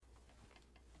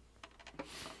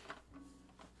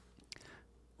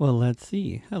Well, let's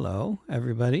see. Hello,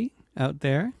 everybody out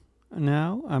there.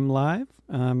 Now I'm live.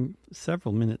 I'm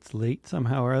several minutes late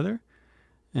somehow or other,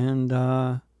 and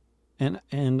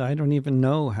and I don't even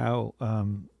know how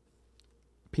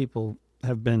people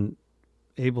have been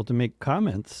able to make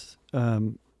comments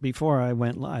before I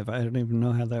went live. I don't even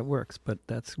know how that works, but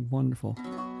that's wonderful.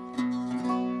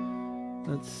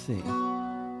 Let's see.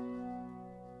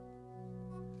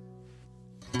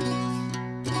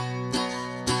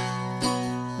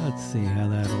 Let's see how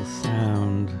that'll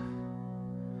sound.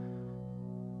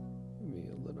 Maybe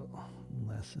a little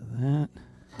less of that.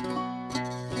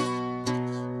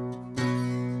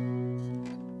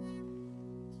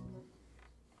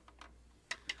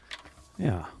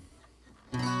 Yeah.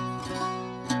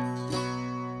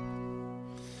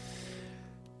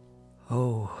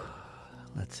 Oh,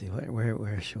 let's see.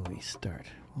 Where shall we start?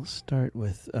 We'll start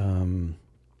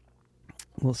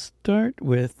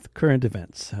with current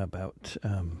events. How about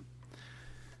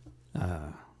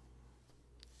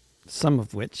some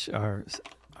of which are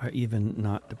even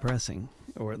not depressing,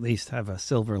 or at least have a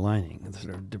silver lining. It's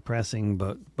sort of depressing,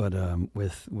 but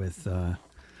with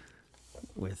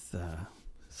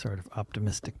sort of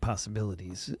optimistic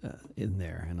possibilities in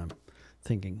there. And I'm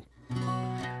thinking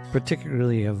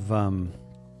particularly of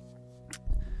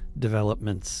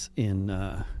developments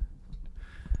in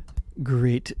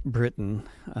Great Britain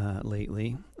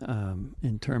lately,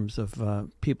 in terms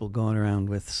of people going around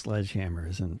with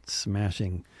sledgehammers and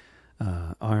smashing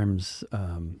arms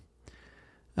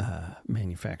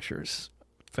manufacturers'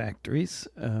 factories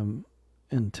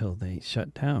until they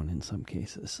shut down in some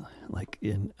cases, like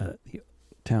in the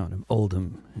town of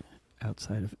Oldham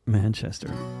outside of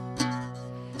Manchester.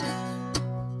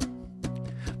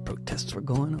 Protests were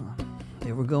going on.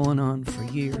 They were going on for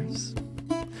years.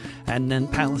 And then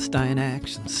Palestine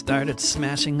Action started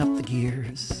smashing up the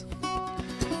gears.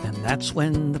 And that's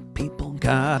when the people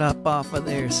got up off of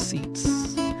their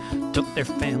seats, took their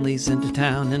families into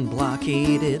town and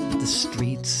blockaded the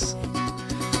streets.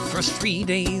 For 3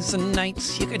 days and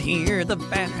nights you could hear the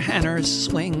banners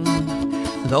swing,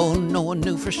 though no one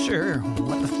knew for sure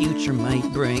what the future might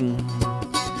bring.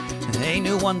 They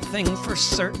knew one thing for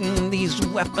certain: these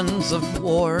weapons of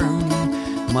war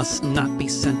must not be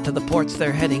sent to the ports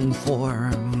they're heading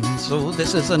for. So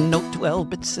this is a note to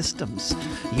Elbit Systems: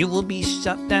 you will be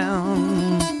shut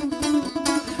down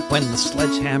when the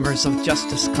sledgehammers of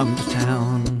justice come to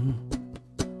town.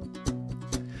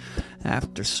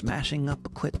 After smashing up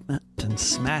equipment and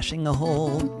smashing a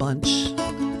whole bunch,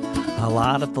 a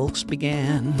lot of folks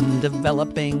began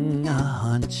developing a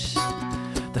hunch.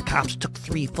 The cops took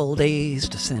 3 full days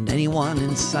to send anyone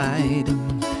inside,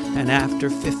 and after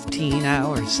 15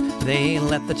 hours, they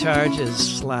let the charges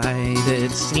slide.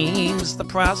 It seems the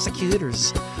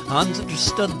prosecutors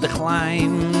understood the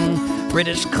climb: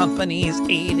 British companies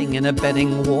aiding and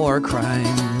abetting war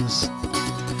crimes.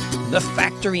 The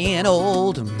factory in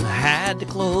Oldham had to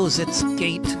close its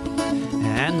gate,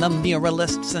 and the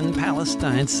muralists in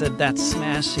Palestine said that's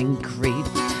smashing great.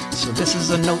 So this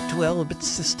is a note to Elbit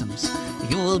Systems: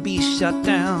 you will be shut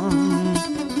down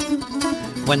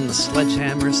when the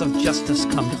sledgehammers of justice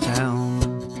come to town.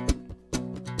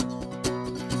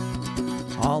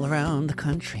 All around the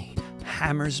country,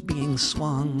 hammers being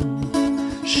swung,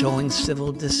 showing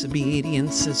civil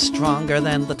disobedience is stronger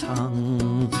than the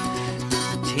tongue.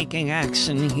 Taking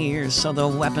action here so the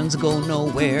weapons go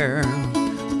nowhere,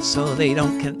 so they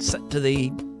don't get sent to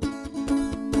the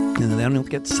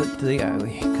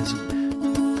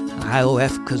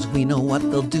IOF, because we know what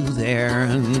they'll do there.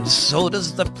 And so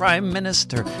does the Prime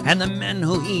Minister and the men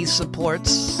who he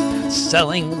supports,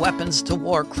 selling weapons to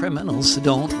war criminals who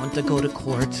don't want to go to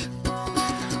court,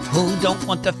 who don't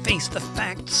want to face the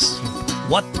facts,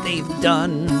 what they've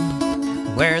done,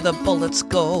 where the bullets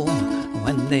go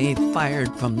when they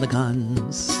fired from the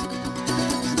guns.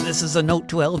 So this is a note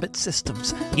to Elbit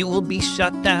Systems: you will be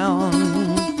shut down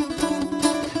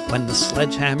when the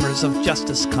sledgehammers of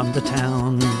justice come to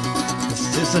town.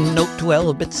 This is a note to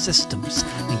Elbit Systems: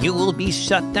 you will be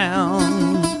shut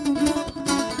down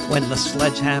when the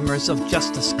sledgehammers of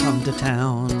justice come to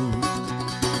town.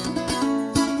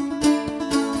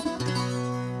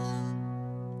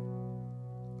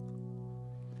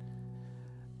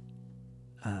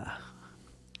 I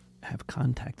have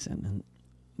contacts in, and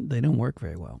they don't work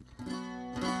very well.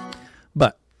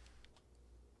 But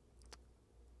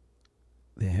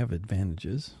they have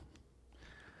advantages.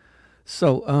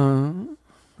 So,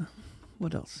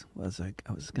 what else was I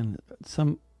was going to...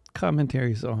 Some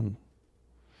commentaries on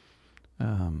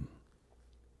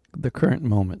the current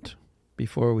moment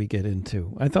before we get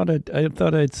into... I thought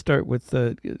I'd start with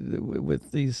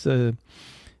these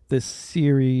this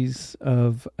series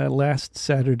of last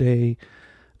Saturday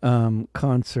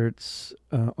concerts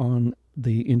on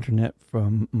the internet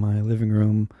from my living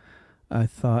room. I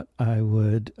thought I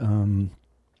would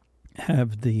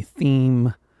have the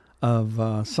theme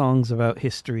of songs about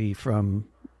history from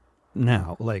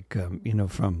now, like,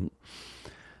 from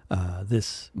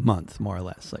this month, more or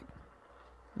less, like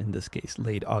in this case,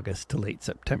 late August to late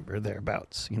September,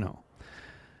 thereabouts,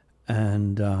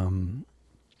 And,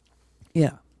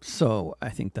 so I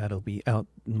think that'll be out.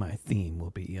 My theme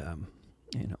will be,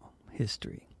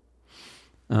 history.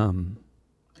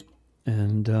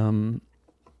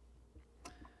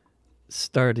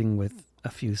 Starting with a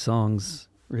few songs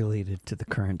related to the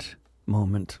current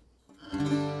moment.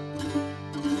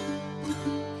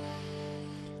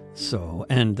 So,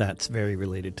 and that's very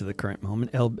related to the current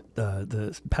moment.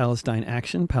 The Palestine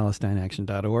Action,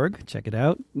 PalestineAction.org. Check it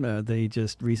out. They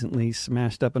just recently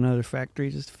smashed up another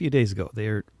factory just a few days ago.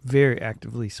 They're very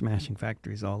actively smashing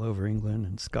factories all over England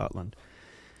and Scotland.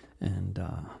 And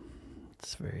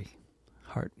it's very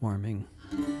heartwarming.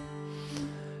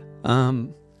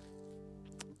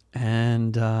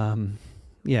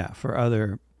 For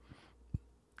other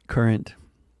current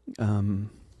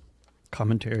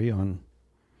commentary on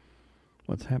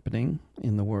what's happening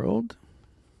in the world,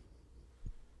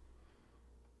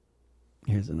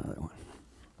 here's another one.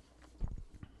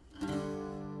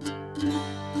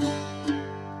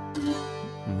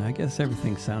 And I guess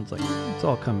everything sounds like it's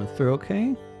all coming through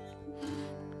okay.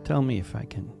 Tell me if I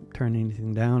can turn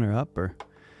anything down or up or...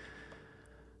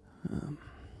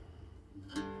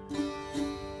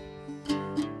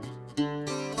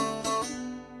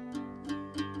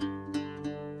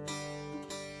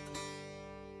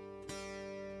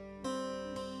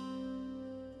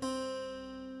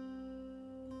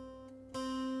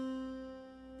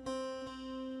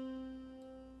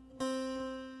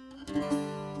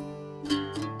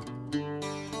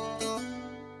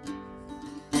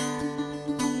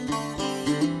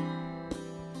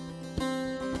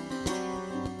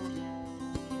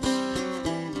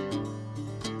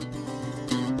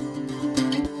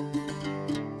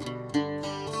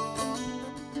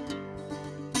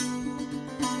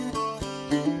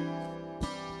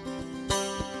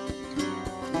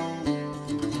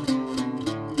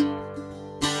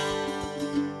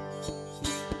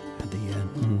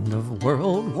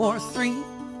 World War III,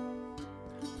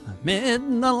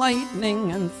 amid the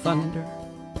lightning and thunder,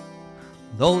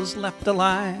 those left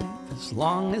alive, as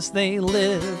long as they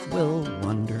live, will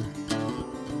wonder.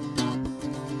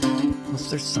 Was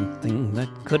there something that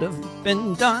could have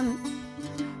been done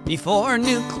before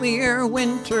nuclear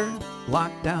winter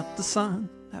blocked out the sun,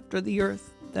 after the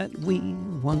earth that we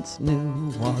once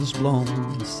knew was blown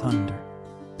asunder?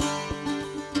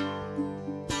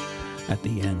 At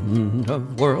the end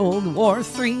of World War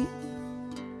III,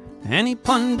 any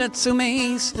pundits who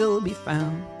may still be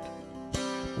found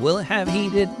will have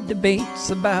heated debates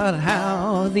about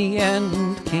how the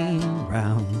end came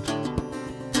round.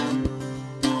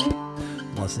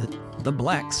 Was it the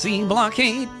Black Sea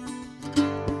blockade,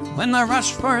 when the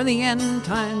rush for the end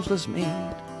times was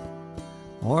made,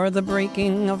 or the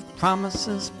breaking of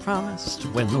promises promised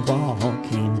when the wall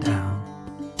came down?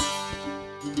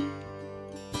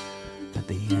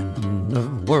 The end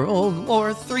of World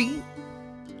War III,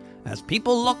 as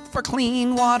people look for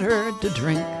clean water to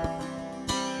drink,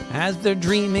 as they're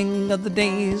dreaming of the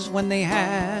days when they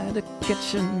had a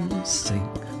kitchen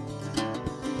sink,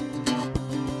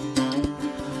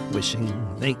 wishing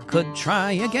they could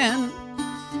try again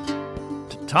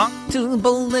to talk to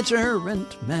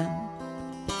belligerent men,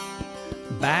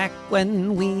 back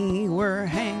when we were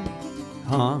hanging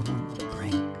on the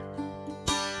brink.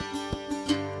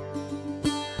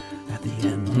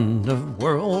 End of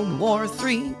World War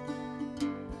III,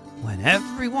 when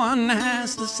everyone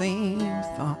has the same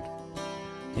thought,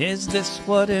 is this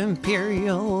what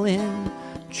imperial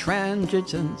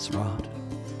intransigence wrought?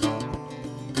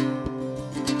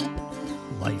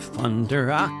 Life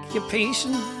under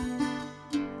occupation,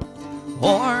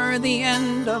 or the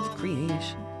end of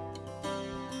creation?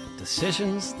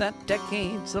 Decisions that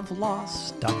decades of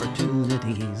lost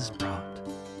opportunities brought.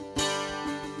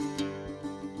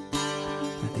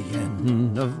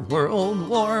 End of World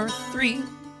War III,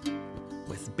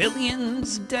 with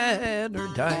billions dead or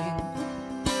dying,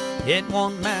 it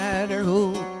won't matter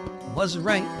who was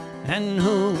right and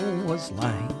who was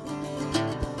lying.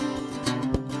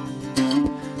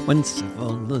 When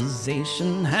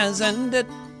civilization has ended,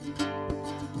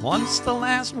 once the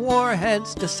last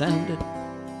warhead's descended,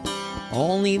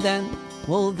 only then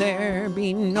will there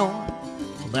be no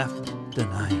one left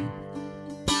denying.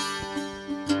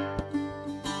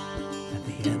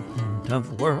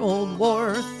 of World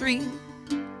War III,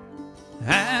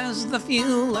 as the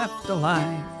few left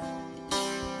alive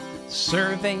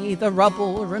survey the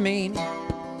rubble remaining,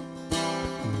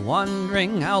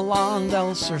 wondering how long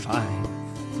they'll survive.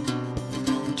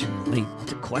 Too late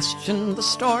to question the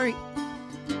story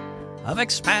of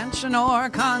expansion or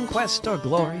conquest or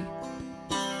glory.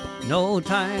 No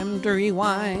time to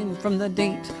rewind from the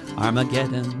date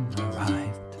Armageddon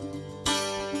arrived.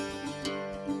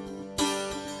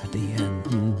 At the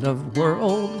end of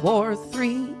World War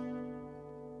III,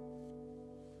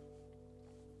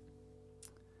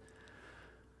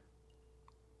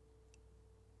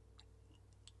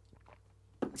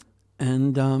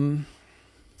 and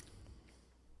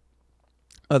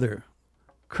other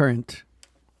current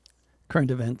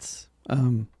events.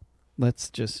 Let's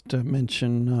just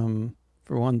mention,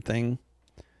 for one thing,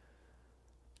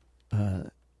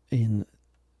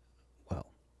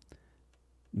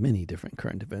 many different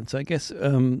current events, I guess.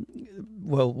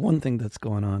 One thing that's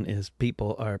going on is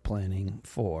people are planning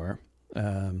for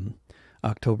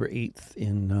October 8th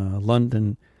in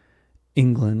London,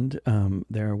 England.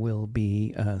 There will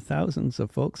be thousands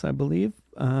of folks, I believe,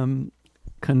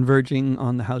 converging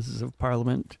on the Houses of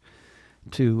Parliament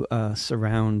to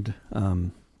surround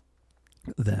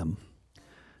them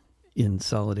in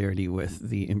solidarity with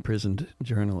the imprisoned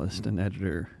journalist and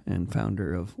editor and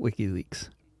founder of WikiLeaks,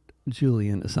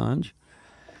 Julian Assange.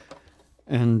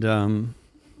 And on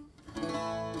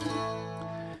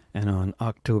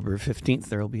October 15th,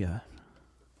 there will be a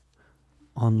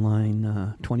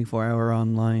online, 24-hour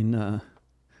online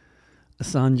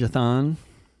Assange-a-thon.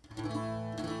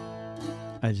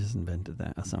 I just invented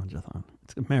that, Assange-a-thon.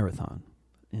 It's a marathon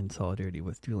in solidarity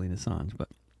with Julian Assange, but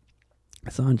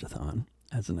Assange-a-thon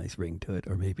has a nice ring to it,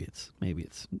 or maybe it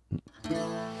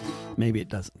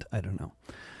doesn't. I don't know.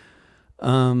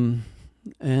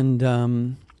 And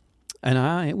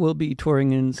I will be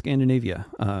touring in Scandinavia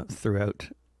throughout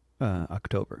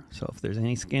October. So if there's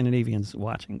any Scandinavians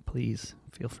watching, please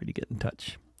feel free to get in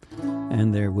touch.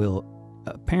 And there will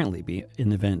apparently be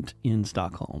an event in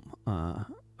Stockholm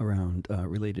around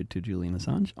related to Julian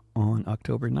Assange on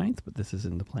October 9th, but this is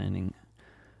in the planning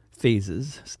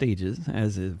stages,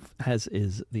 as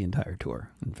is the entire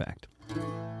tour, in fact.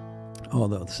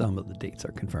 Although some of the dates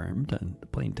are confirmed and the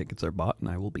plane tickets are bought, and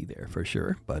I will be there for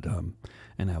sure. But and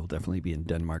I will definitely be in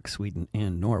Denmark, Sweden,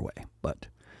 and Norway. But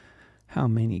how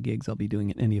many gigs I'll be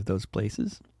doing at any of those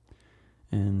places,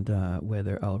 and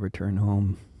whether I'll return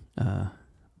home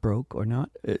broke or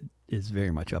not, it is very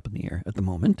much up in the air at the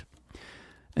moment.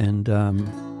 And but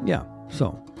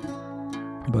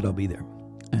I'll be there.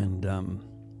 And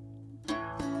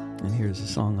here's a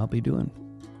song I'll be doing,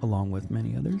 along with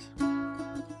many others.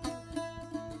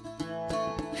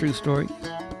 True story.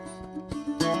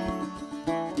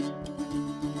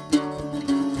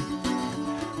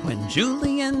 When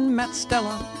Julian met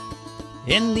Stella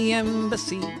in the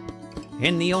embassy,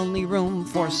 in the only room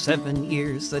for 7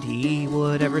 years that he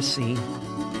would ever see,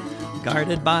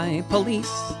 guarded by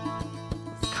police,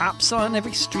 with cops on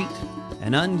every street,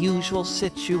 an unusual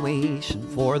situation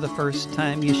for the first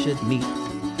time you should meet.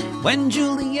 When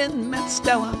Julian met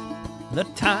Stella, the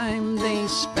time they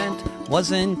spent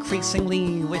was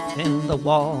increasingly within the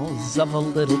walls of a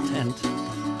little tent,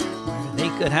 where they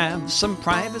could have some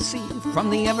privacy from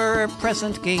the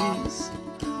ever-present gaze,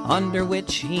 under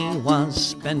which he was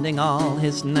spending all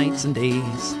his nights and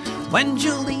days. When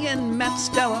Julian met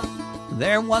Stella,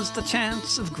 there was the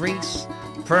chance of grace.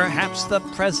 Perhaps the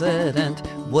president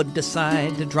would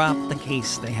decide to drop the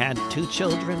case. They had 2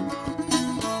 children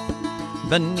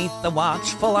beneath the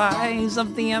watchful eyes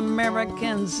of the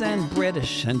Americans and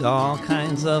British and all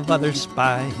kinds of other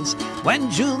spies. When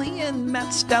Julian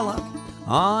met Stella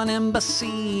on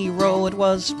Embassy Row, it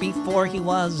was before he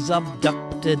was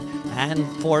abducted and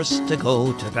forced to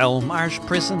go to Belmarsh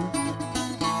prison,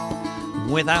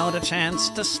 without a chance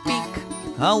to speak,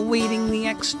 awaiting the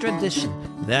extradition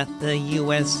that the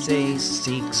USA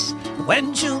seeks.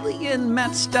 When Julian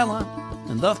met Stella,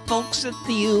 the folks at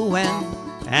the UN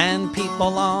and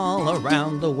people all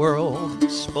around the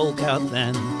world spoke out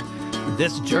then.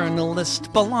 This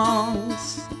journalist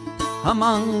belongs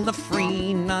among the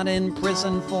free, not in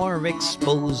prison for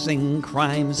exposing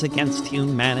crimes against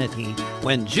humanity.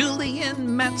 When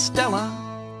Julian met Stella,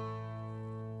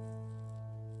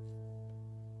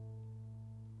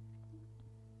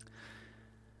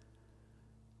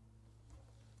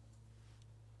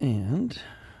 and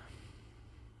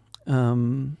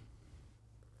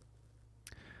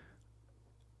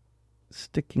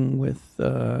sticking with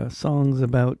songs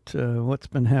about what's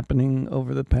been happening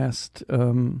over the past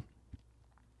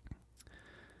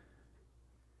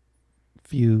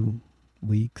few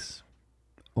weeks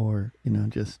or,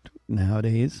 just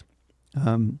nowadays,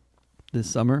 this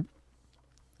summer,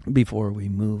 before we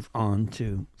move on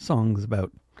to songs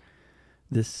about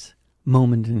this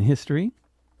moment in history.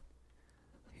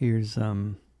 Here's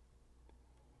a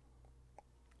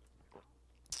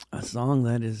song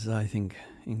that is, I think,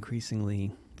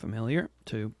 increasingly familiar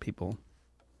to people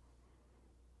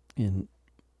in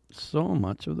so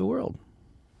much of the world.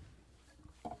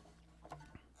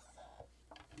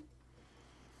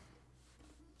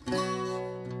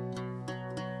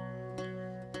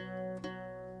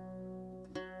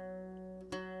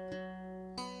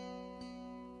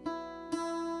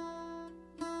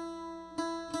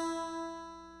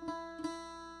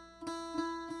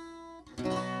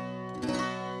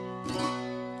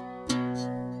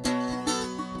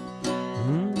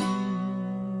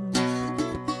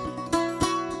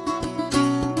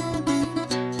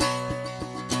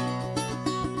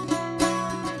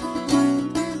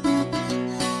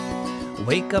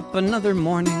 Wake up another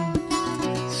morning,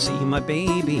 see my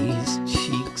baby's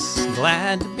cheeks,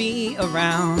 glad to be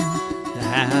around, to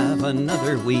have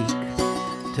another week,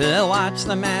 to watch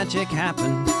the magic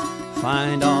happen,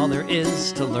 find all there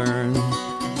is to learn,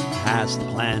 as the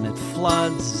planet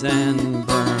floods and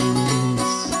burns.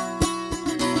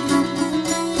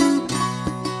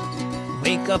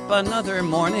 Wake up another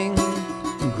morning,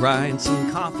 grind some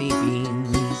coffee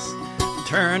beans,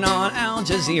 turn on Al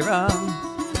Jazeera,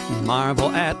 marvel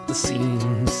at the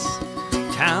scenes.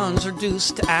 Towns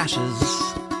reduced to ashes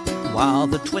while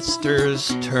the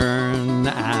twisters turn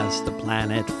as the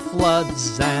planet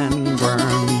floods and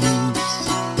burns.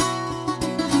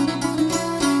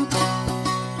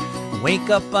 Wake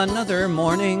up another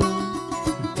morning,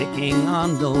 picking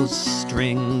on those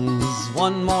strings.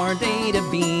 One more day to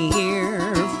be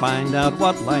here, find out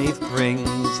what life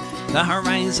brings. The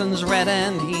horizon's red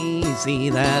and hazy,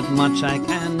 that much I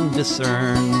can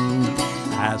discern,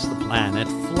 as the planet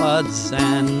floods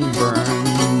and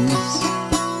burns.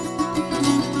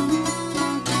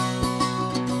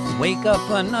 Wake up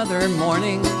another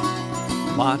morning,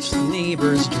 watch the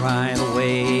neighbors drive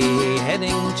away, heading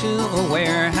to a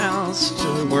warehouse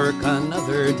to work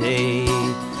another day,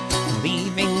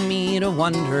 leaving me to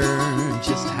wonder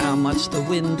just how much the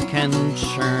wind can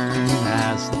churn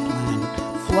as the planet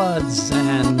floods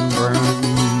and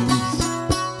burns.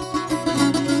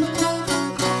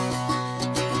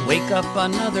 Wake up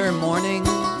another morning,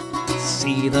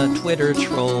 see the Twitter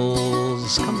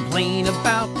trolls complain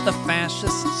about the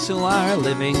fascists who are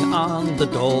living on the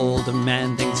dole,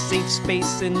 demanding safe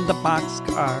space in the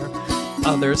boxcar,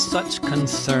 other such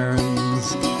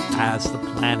concerns as the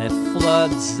planet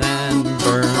floods and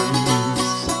burns.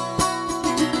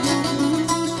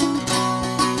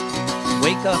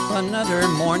 Wake up another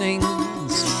morning,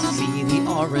 see the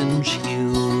orange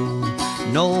hue,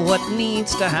 know what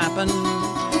needs to happen,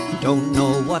 don't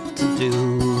know what to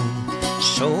do.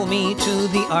 Show me to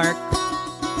the ark,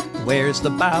 where's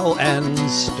the bow and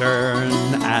stern,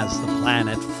 as the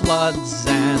planet floods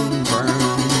and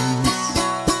burns.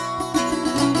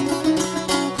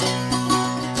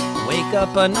 Wake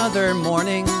up another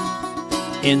morning,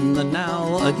 in the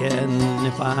now again.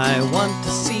 If I want to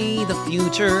see the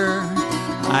future,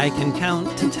 I can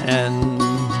count to 10.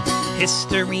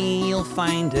 History, you'll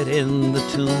find it in the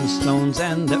tombstones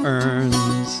and the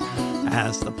urns,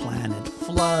 as the planet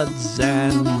floods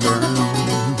and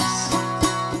burns.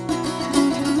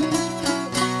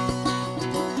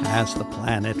 As the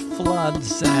planet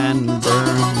floods and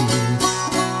burns.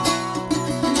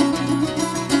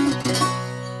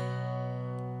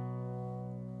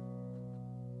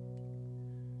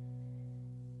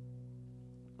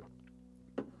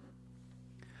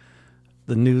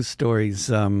 The news stories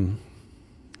are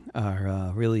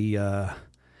really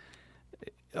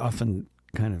often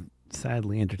kind of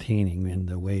sadly entertaining in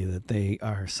the way that they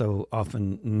are so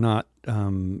often not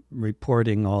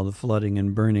reporting all the flooding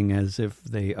and burning as if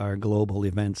they are global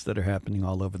events that are happening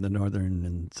all over the northern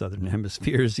and southern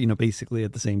hemispheres, basically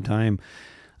at the same time.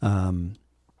 So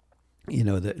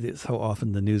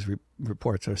often the news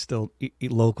reports are still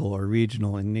local or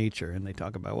regional in nature, and they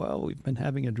talk about, well, we've been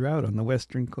having a drought on the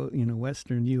western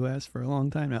U.S. for a long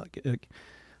time now.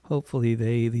 Hopefully,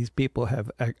 these people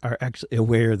are actually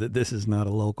aware that this is not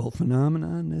a local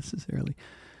phenomenon necessarily,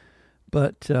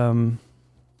 but a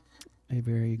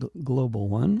very global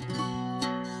one.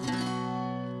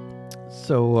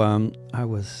 So I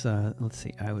was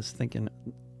I was thinking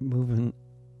moving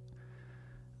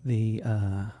the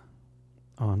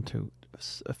on to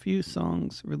a few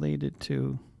songs related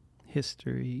to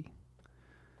history,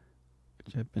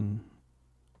 which I've been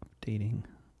updating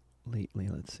lately.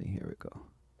 Let's see, here we go.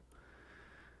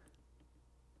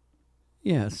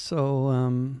 Yeah,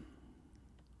 so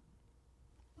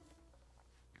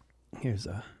here's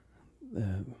on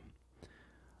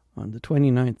the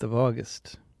 29th of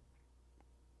August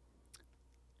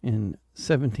in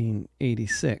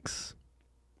 1786,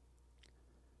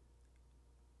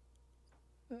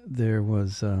 there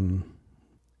was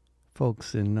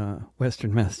folks in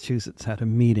Western Massachusetts had a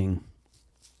meeting.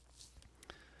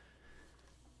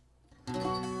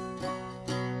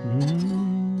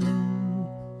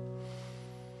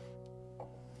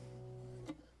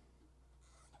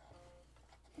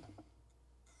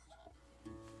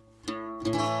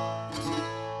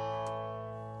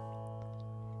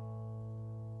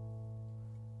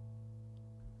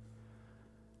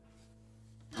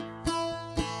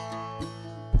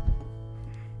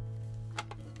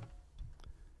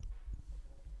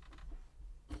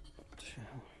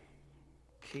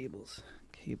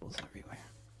 Cables everywhere.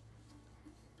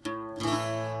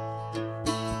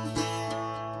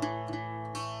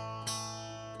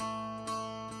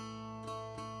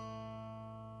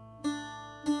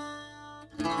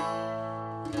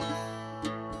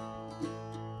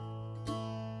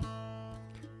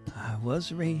 I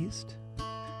was raised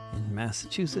in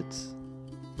Massachusetts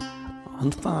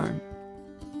on the farm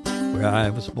where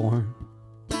I was born.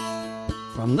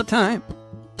 From the time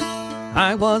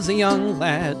I was a young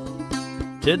lad,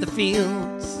 to the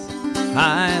fields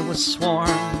I was sworn.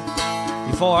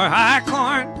 Before our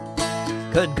corn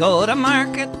could go to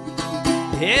market,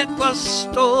 it was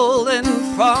stolen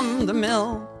from the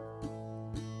mill,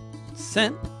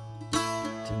 sent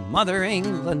to Mother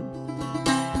England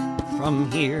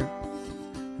from here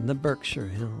in the Berkshire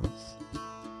Hills.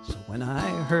 So when I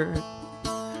heard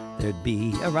there'd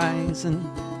be a rising,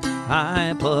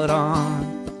 I put on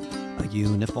a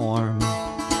uniform,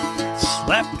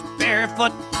 slept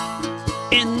barefoot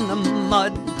in the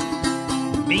mud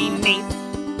beneath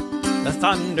the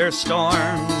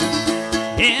thunderstorms.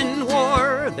 In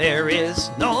war there is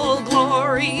no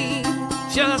glory,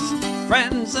 just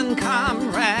friends and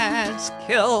comrades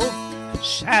killed,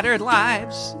 shattered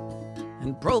lives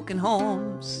and broken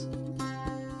homes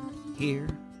here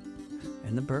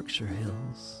in the Berkshire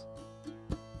Hills.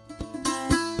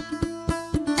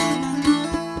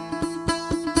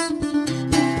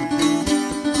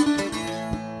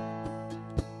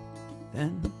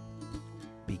 Then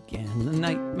began the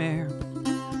nightmare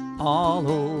all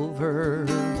over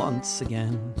once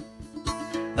again.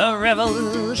 The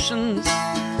revolutions,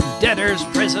 debtors'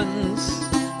 prisons,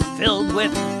 filled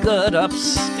with good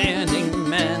upstanding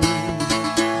men.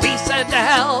 We said to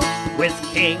hell with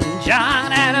King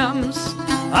John Adams,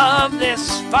 of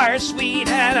this farce we'd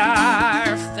had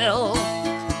our fill,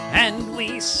 and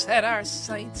we set our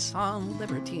sights on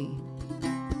liberty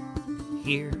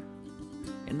here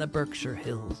in the Berkshire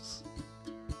Hills.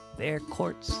 Their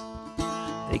courts,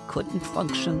 they couldn't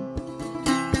function,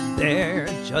 their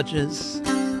judges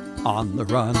on the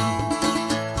run.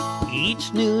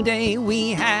 Each new day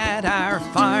we had our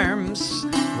farms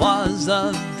was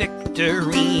a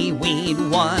victory we'd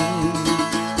won.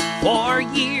 For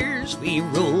years we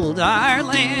ruled our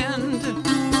land,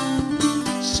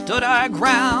 stood our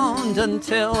ground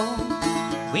until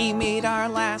we made our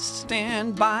last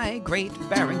stand by Great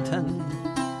Barrington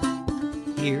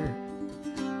here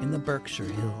in the Berkshire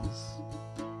Hills.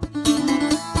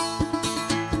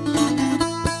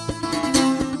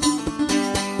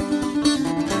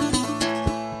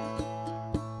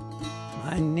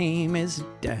 My name is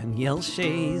Danielle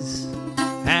Shays,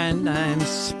 and I'm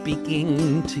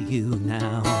speaking to you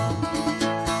now.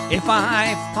 If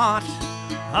I fought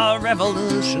a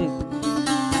revolution,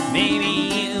 maybe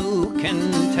you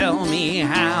can tell me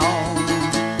how.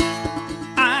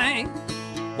 I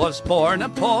was born a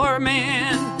poor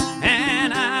man,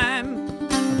 and I'm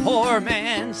a poor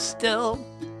man still.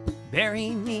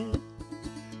 Bury me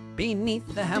beneath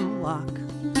the hemlock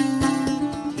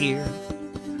here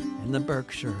in the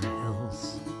Berkshire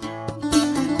Hills.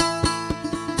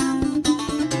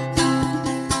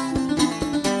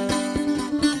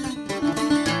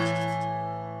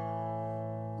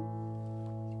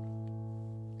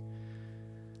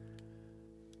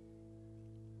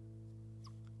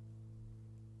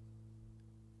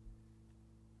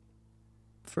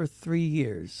 For 3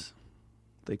 years,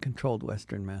 they controlled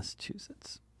Western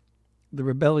Massachusetts. The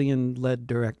rebellion led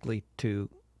directly to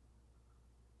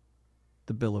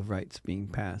the Bill of Rights being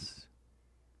passed.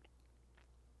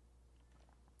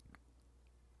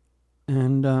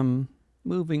 And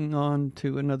moving on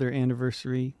to another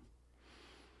anniversary,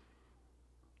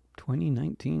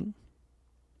 2019.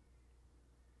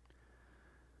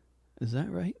 Is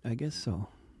that right? I guess so.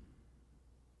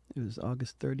 It was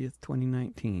August 30th,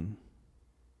 2019.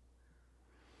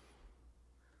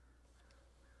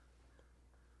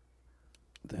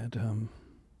 that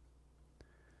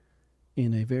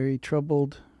in a very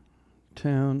troubled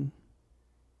town,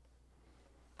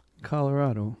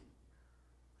 Colorado,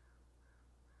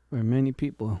 where many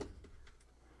people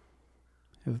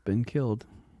have been killed.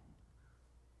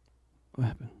 What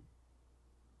happened?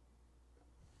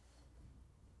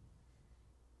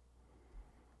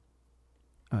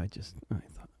 I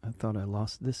thought I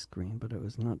lost this screen, but it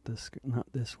was not this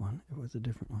one. It was a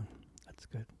different one. That's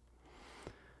good.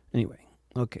 Anyway,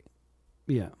 okay.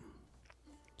 Yeah.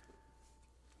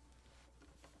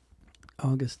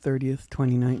 August 30th,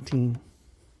 2019.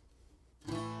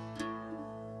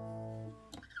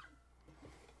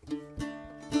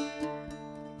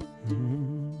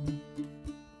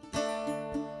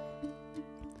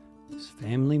 His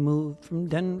family moved from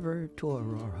Denver to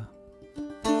Aurora.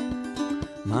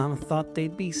 Mama thought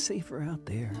they'd be safer out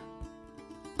there,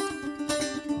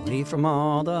 away from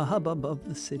all the hubbub of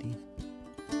the city,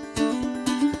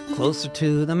 closer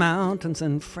to the mountains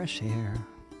and fresh air.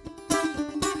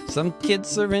 Some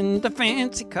kids are into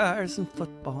fancy cars and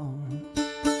football,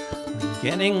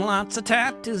 getting lots of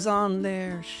tattoos on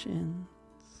their shins.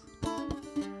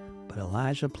 But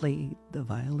Elijah played the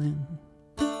violin.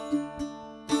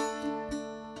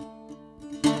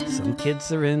 Some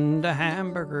kids are into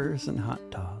hamburgers and hot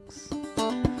dogs.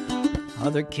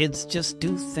 Other kids just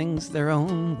do things their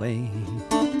own way.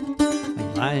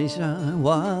 Elijah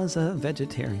was a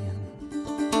vegetarian,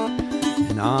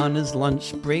 and on his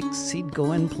lunch breaks he'd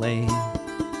go and play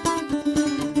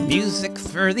music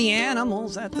for the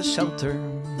animals at the shelter.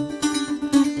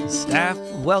 The staff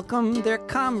welcomed their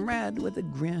comrade with a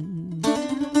grin.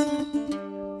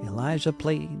 Elijah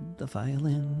played the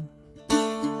violin.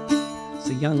 As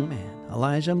a young man,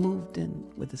 Elijah moved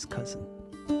in with his cousin.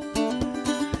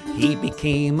 He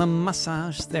became a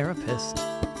massage therapist.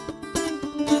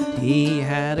 He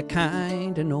had a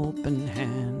kind and open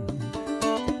hand,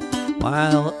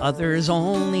 while others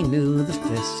only knew the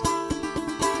fist,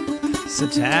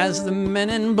 such as the men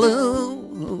in blue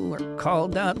who were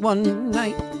called out one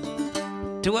night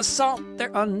to assault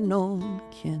their unknown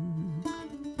kin.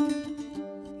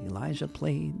 Elijah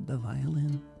played the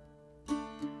violin.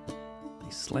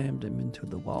 They slammed him into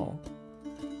the wall.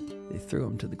 They threw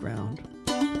him to the ground,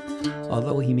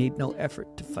 although he made no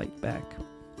effort to fight back.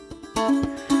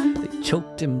 They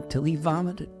choked him till he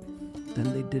vomited.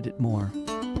 Then they did it more.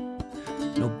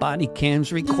 No body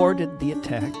cams recorded the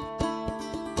attack.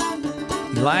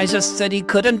 Elijah said he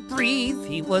couldn't breathe.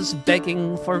 He was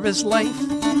begging for his life,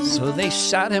 so they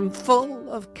shot him full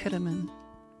of ketamine.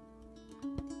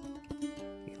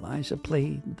 Elijah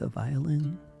played the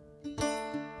violin.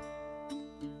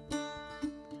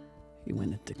 He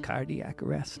went into cardiac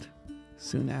arrest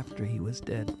soon after he was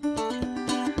dead.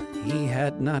 He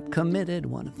had not committed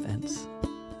one offense,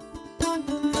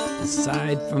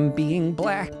 aside from being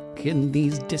black in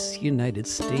these disunited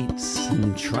states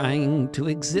and trying to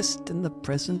exist in the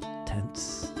present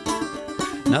tense.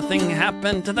 Nothing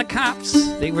happened to the cops.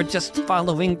 They were just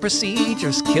following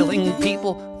procedures, killing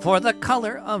people for the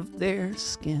color of their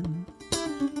skin.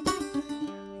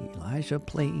 Elijah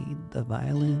played the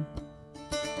violin.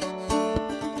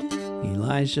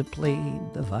 Elijah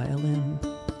played the violin.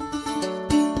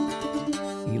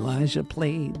 Elijah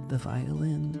played the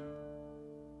violin.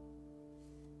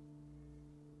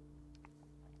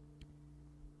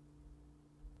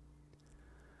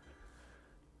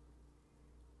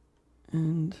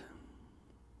 And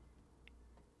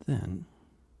then,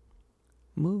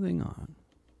 moving on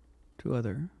to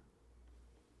other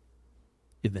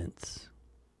events.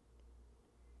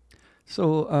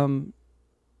 So,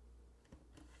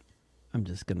 I'm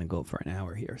just going to go for an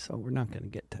hour here, so we're not going to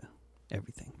get to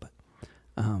everything, but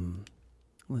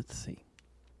let's see.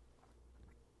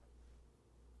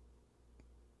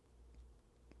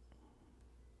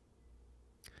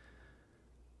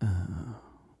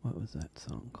 What was that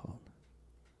song called?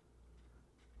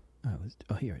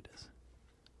 Oh, here it is.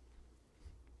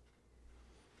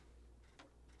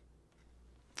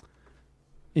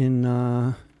 In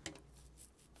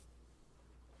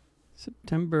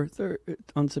September 3rd,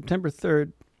 on September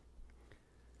 3rd,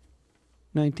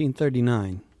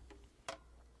 1939,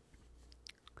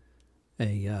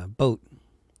 a boat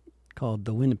called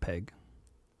the Winnipeg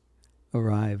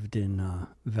arrived in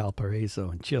Valparaiso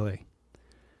in Chile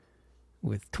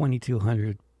with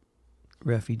 2,200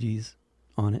 refugees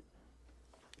on it,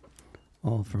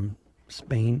 all from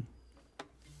Spain.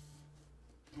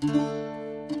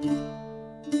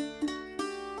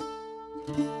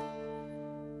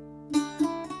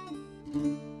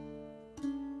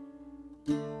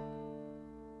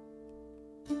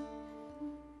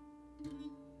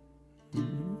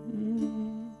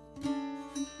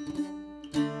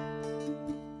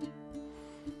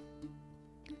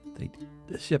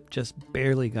 ship just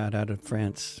barely got out of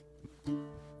France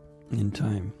in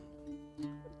time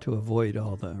to avoid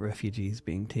all the refugees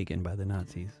being taken by the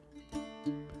Nazis.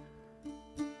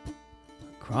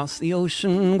 Across the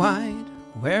ocean wide,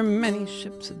 where many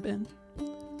ships had been,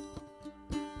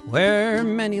 where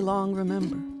many long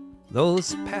remember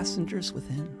those passengers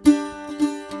within,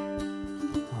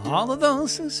 all of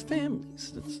those whose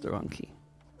families, that's the wrong key.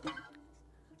 Try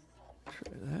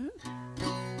that.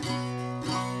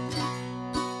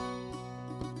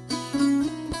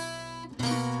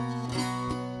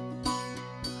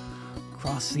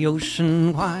 Across the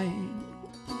ocean wide,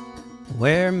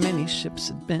 where many ships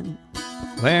had been,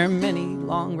 where many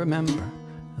long remember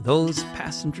those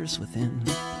passengers within,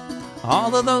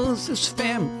 all of those whose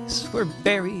families were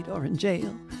buried or in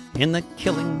jail in the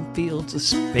killing fields of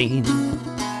Spain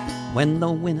when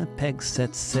the Winnipeg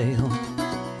set sail.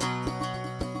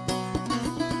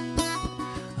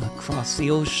 Across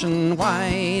the ocean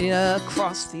wide,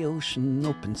 across the ocean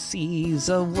open seas,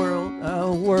 a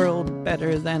world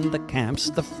better than the camps,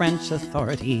 the French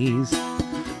authorities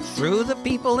threw the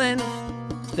people in.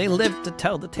 They lived to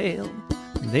tell the tale.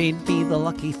 They'd be the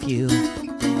lucky few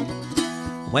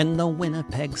when the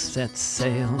Winnipeg set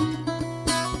sail.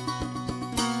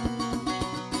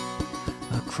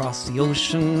 Across the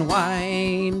ocean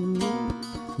wide,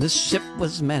 the ship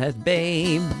was met at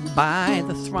bay by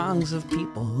the throngs of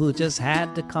people who just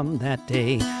had to come that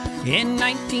day in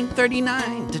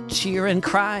 1939 to cheer and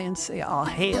cry and say, all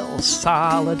hail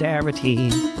solidarity,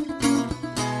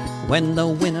 when the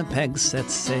Winnipeg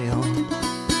set sail.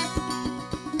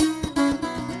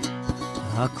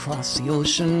 Across the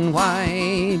ocean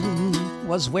wide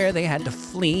was where they had to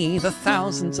flee, the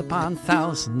thousands upon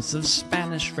thousands of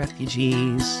Spanish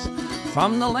refugees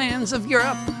from the lands of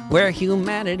Europe where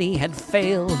humanity had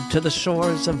failed, to the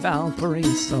shores of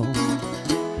Valparaiso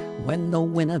when the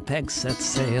Winnipeg set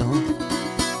sail.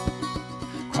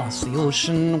 Across the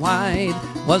ocean wide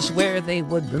was where they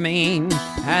would remain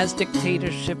as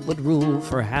dictatorship would rule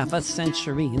for half a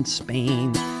century in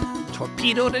Spain.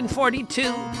 Torpedoed in 42,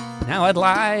 now it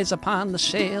lies upon the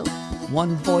shale.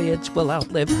 One voyage will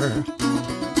outlive her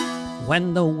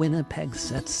when the Winnipeg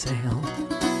set sail.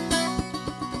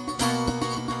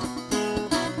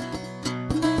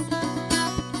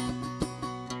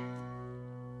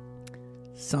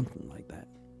 Something like that.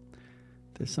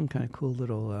 There's some kind of cool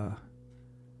little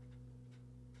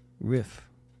riff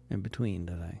in between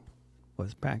that I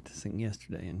was practicing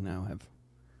yesterday and now have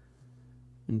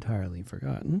entirely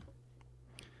forgotten.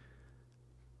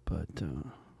 But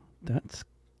that's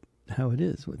how it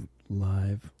is with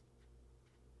live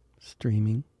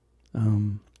streaming,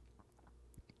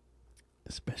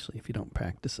 especially if you don't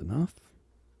practice enough.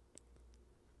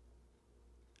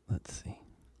 Let's see.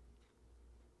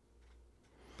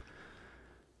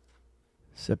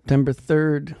 September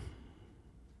 3rd,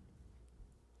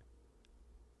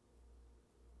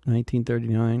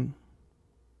 1939.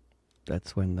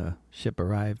 That's when the ship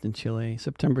arrived in Chile.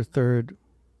 September 3rd,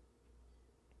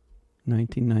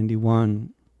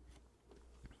 1991.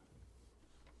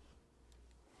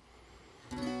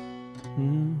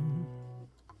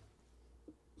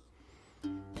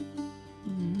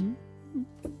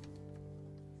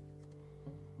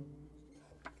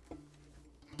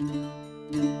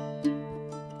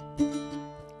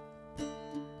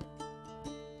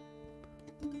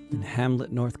 In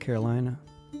Hamlet, North Carolina.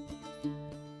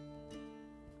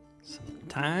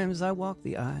 Sometimes I walk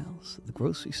the aisles of the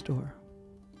grocery store.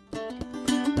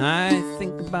 I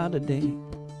think about a day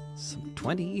some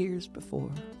 20 years before,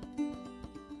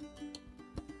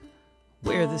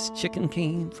 where this chicken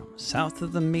came from south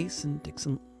of the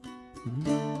Mason-Dixon.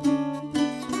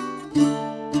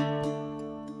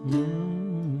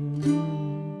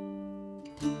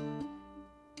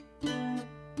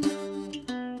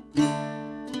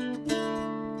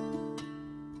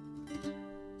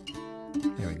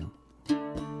 There we go.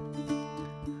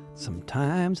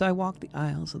 Sometimes I walk the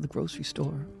aisles of the grocery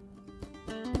store.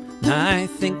 I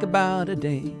think about a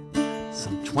day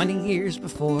some 20 years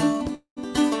before,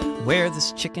 where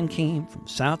this chicken came from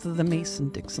south of the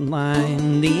Mason-Dixon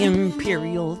line, the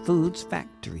Imperial Foods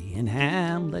Factory in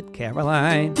Hamlet,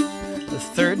 Caroline. The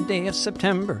 3rd day of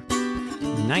September,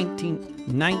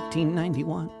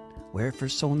 1991, where for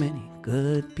so many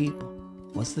good people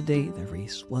was the day the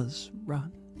race was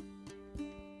run.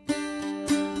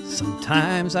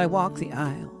 Sometimes I walk the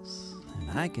aisles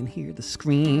and I can hear the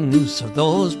screams of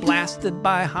those blasted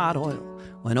by hot oil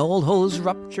when old hose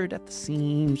ruptured at the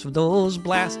seams, of those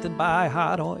blasted by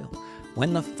hot oil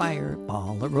when the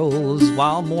fireball arose,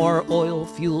 while more oil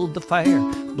fueled the fire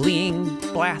being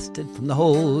blasted from the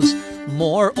hose.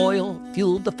 More oil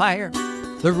fueled the fire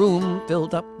The room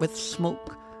filled up with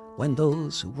smoke when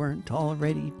those who weren't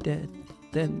already dead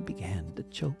then began to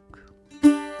choke.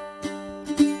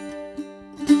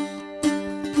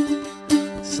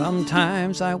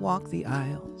 Sometimes I walk the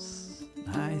aisles.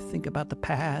 I think about the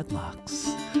padlocks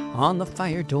on the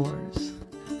fire doors,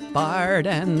 barred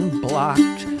and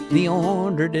blocked. The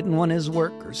owner didn't want his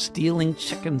workers stealing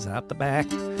chickens out the back.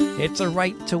 It's a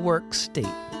right-to-work state.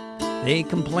 They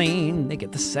complain, they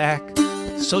get the sack.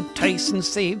 So Tyson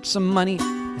saved some money,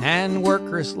 and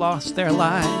workers lost their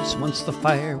lives. Once the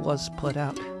fire was put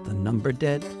out, the number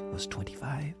dead was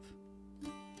 25.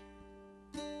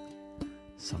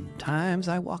 Sometimes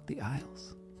I walk the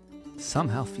aisles,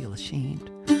 somehow feel ashamed.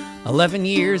 11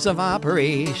 years of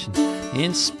operation,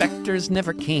 inspectors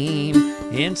never came.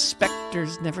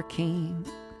 Inspectors never came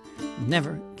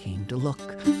to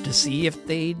look to see if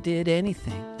they did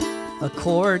anything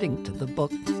according to the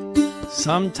book.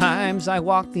 Sometimes I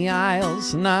walk the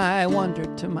aisles and I wonder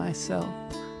to myself,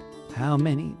 how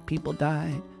many people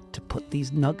died to put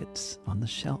these nuggets on the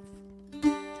shelf?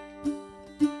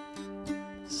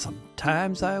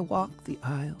 Sometimes I walk the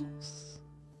aisles.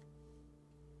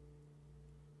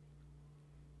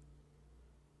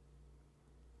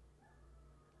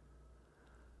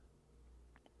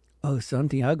 Oh,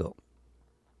 Santiago.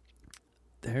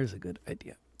 There's a good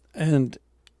idea. And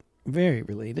very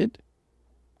related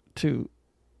to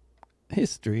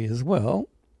history as well.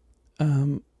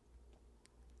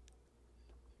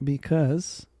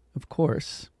 Because, of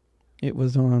course, it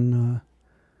was on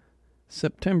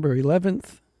September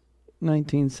 11th,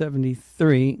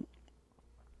 1973,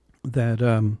 that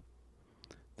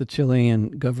the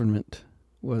Chilean government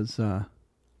was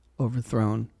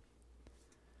overthrown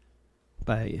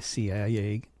by a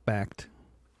CIA-backed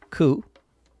coup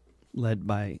led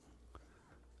by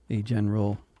a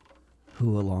general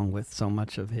who, along with so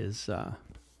much of his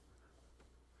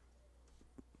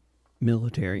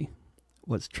military,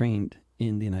 was trained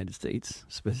in the United States,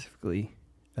 specifically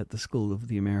at the School of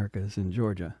the Americas in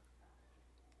Georgia.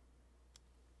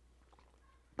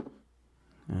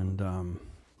 And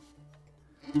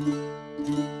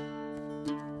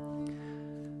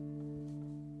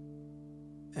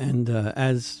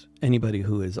as anybody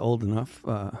who is old enough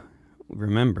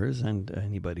remembers, and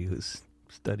anybody who's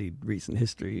studied recent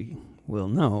history will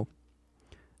know,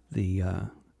 the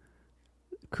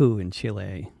coup in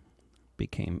Chile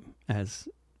became as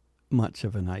much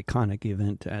of an iconic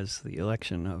event as the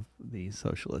election of the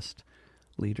socialist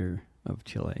leader of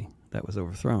Chile that was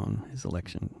overthrown, his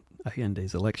election,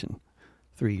 Allende's election,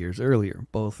 3 years earlier.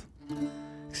 Both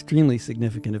extremely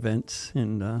significant events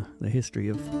in the history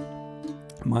of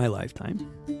my lifetime.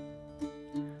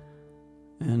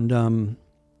 And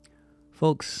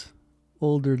folks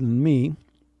older than me,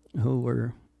 who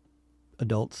were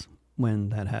adults when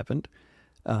that happened,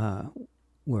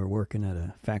 were working at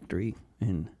a factory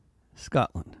in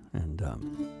Scotland. And a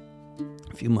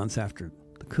few months after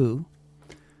the coup,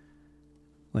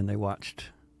 when they watched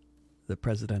the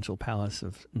presidential palace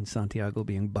in Santiago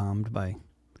being bombed by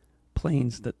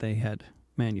planes that they had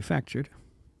manufactured,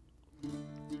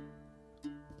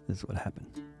 this is what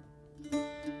happened.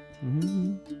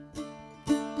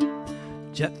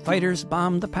 Jet fighters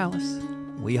bombed the palace.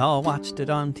 We all watched it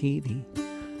on TV.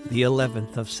 The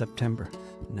 11th of September,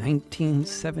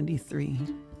 1973.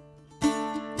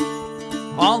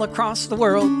 All across the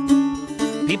world,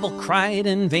 people cried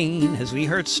in vain as we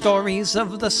heard stories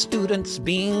of the students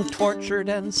being tortured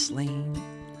and slain.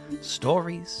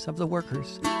 Stories of the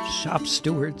workers, shop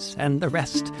stewards, and the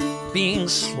rest being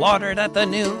slaughtered at the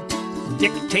new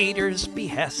dictator's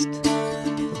behest.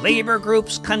 Labor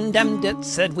groups condemned it,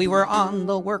 said we were on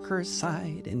the workers'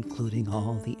 side, including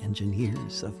all the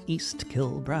engineers of East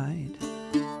Kilbride.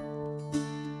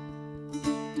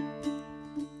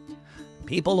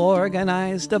 People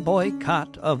organized a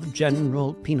boycott of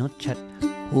General Pinochet,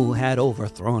 who had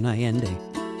overthrown Allende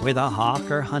with a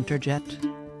Hawker Hunter jet.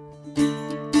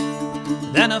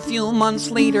 Then a few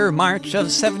months later, March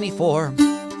of 74,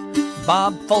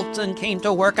 Bob Fulton came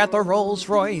to work at the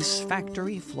Rolls-Royce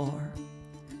factory floor.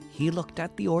 He looked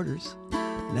at the orders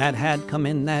that had come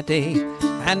in that day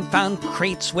and found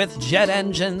crates with jet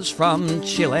engines from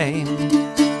Chile.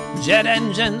 Jet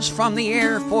engines from the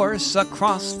Air Force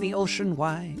across the ocean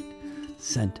wide,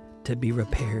 sent to be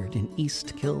repaired in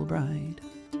East Kilbride.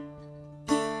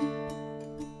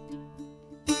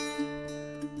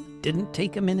 Didn't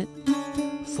take a minute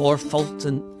for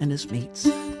Fulton and his mates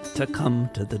to come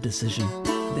to the decision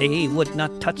they would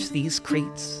not touch these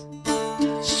crates.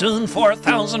 Soon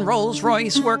 4,000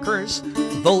 Rolls-Royce workers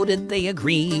voted they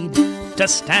agreed to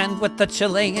stand with the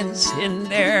Chileans in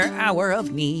their hour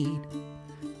of need.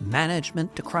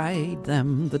 Management decried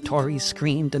them, the Tories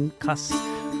screamed and cussed,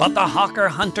 but the Hawker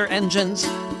Hunter engines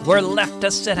were left to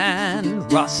sit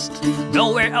and rust.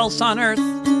 Nowhere else on earth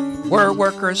were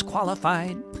workers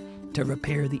qualified to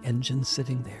repair the engines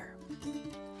sitting there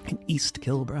in East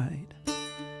Kilbride.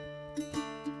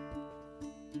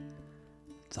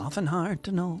 It's often hard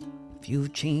to know if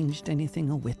you've changed anything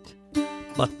a whit,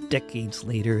 but decades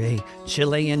later a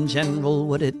Chilean general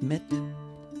would admit,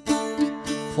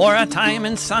 for a time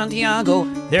in Santiago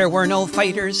there were no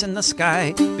fighters in the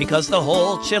sky, because the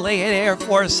whole Chilean Air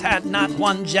Force had not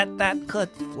one jet that could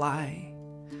fly.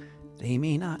 They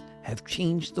may not have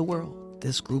changed the world,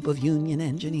 this group of Union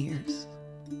engineers,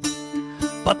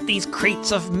 but these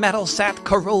crates of metal sat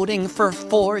corroding for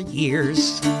 4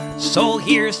 years. So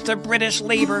here's to British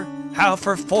Labour, how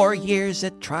for 4 years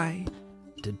it tried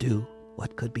to do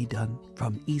what could be done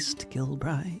from East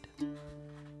Kilbride.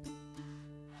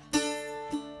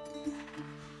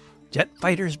 Jet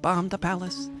fighters bombed the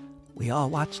palace. We all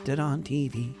watched it on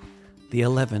TV. The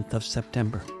 11th of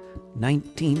September,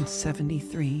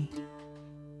 1973.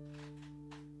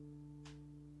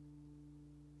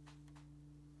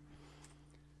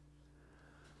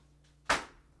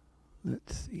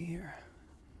 Let's see here.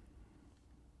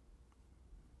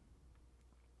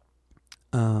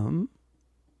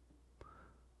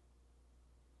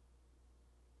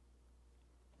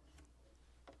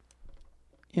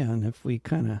 Yeah, and if we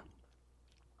kind of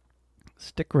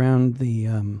stick around the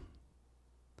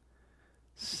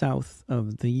south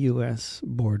of the U.S.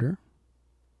 border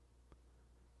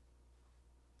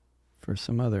for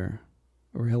some other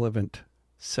relevant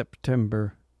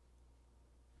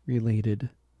September-related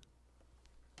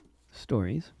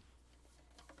stories.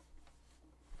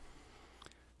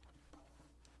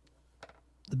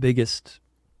 The biggest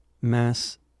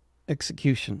mass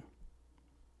execution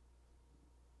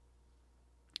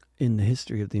in the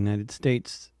history of the United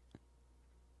States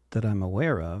that I'm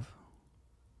aware of.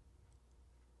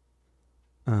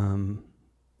 I'm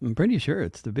pretty sure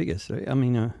it's the biggest. I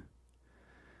mean,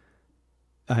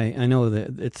 I know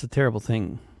that it's a terrible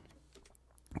thing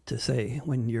to say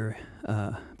when you're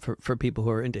for people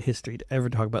who are into history to ever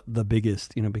talk about the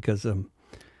biggest, because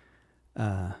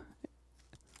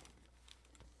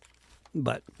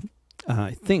but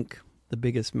I think the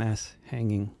biggest mass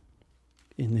hanging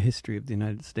in the history of the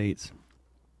United States,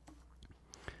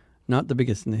 not the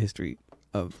biggest in the history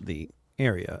of the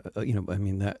area, I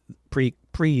mean that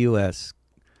pre-US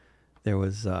there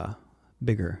was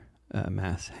bigger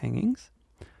mass hangings.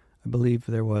 I believe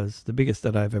there was, the biggest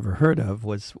that I've ever heard of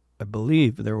was, I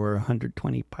believe there were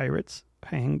 120 pirates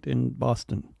hanged in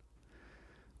Boston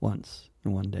once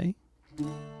in one day.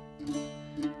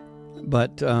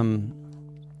 But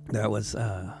that was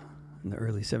in the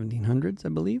early 1700s, I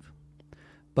believe.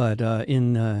 But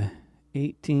in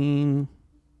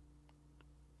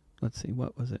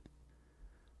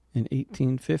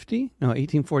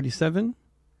 1847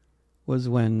 was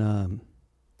when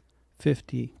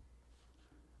 50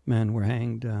 men were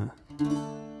hanged.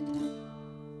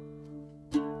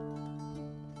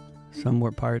 Some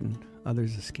were pardoned,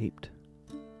 others escaped.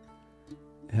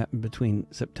 It happened between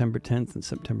September 10th and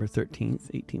September 13th,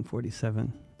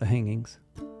 1847, the hangings.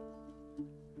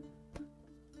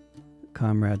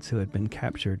 Comrades who had been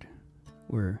captured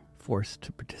were forced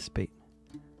to participate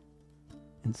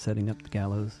in setting up the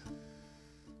gallows.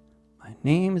 My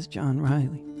name is John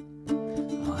Riley.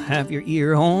 I'll have your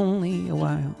ear only a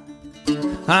while.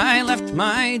 I left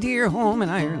my dear home in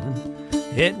Ireland.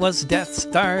 It was death,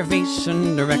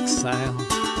 starvation, or exile.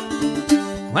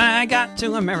 When I got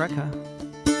to America,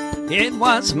 it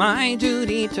was my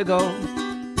duty to go.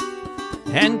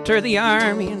 Enter the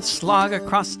army and slog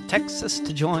across Texas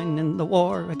to join in the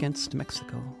war against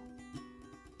Mexico.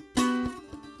 And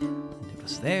it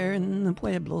was there in the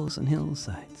pueblos and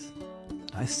hillsides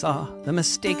that I saw the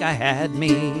mistake I had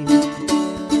made.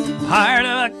 Part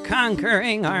of a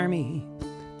conquering army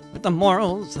with the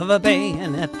morals of a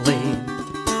bayonet blade.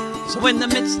 So in the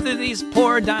midst of these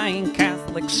poor dying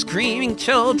Catholics, screaming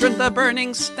children, the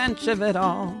burning stench of it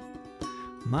all,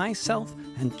 myself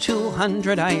and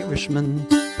 200 Irishmen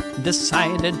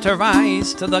decided to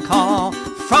rise to the call.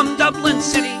 From Dublin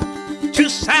City to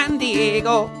San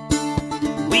Diego,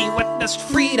 we witnessed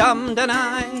freedom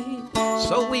denied.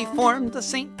 So we formed the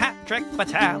St. Patrick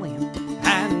Battalion,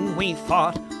 and we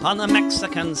fought on the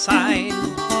Mexican side.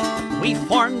 We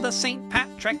formed the St.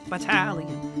 Patrick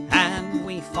Battalion, and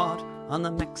we fought on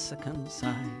the Mexican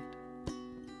side.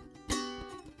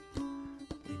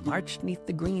 Marched neath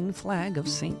the green flag of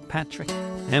St. Patrick,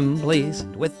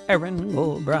 emblazoned with Erin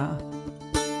Go Bragh.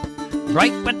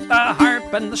 Bright with the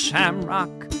harp and the shamrock,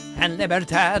 and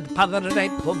Libertad para la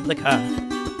Republica.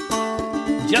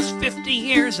 Just 50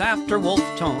 years after Wolf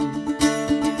Tone,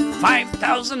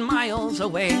 5,000 miles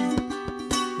away,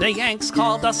 the Yanks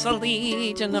called us a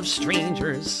legion of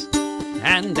strangers,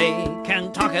 and they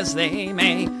can talk as they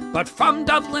may, but from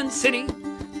Dublin City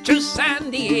to San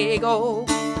Diego,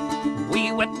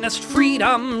 we witnessed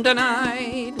freedom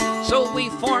denied. So we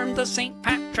formed the St.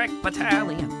 Patrick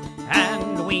Battalion,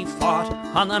 and we fought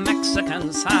on the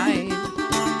Mexican side.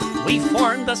 We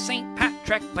formed the St.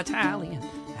 Patrick Battalion,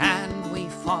 and we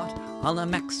fought on the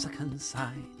Mexican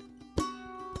side.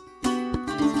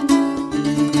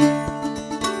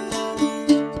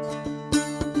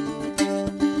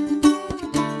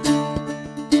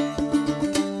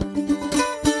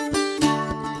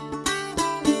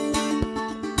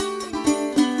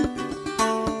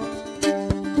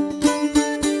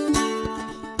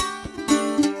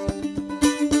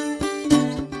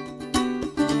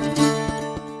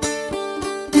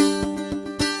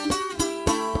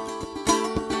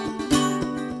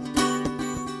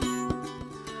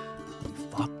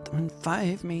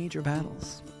 Five major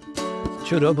battles.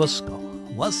 Churubusco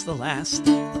was the last.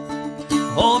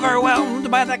 Overwhelmed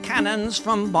by the cannons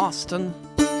from Boston,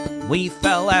 we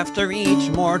fell after each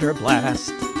mortar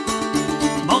blast.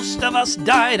 Most of us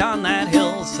died on that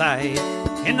hillside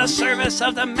in the service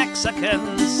of the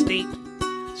Mexican state.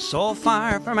 So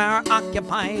far from our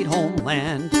occupied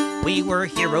homeland, we were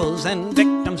heroes and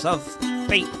victims of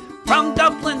fate. From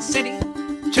Dublin City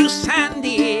to San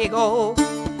Diego,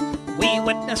 we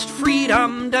witnessed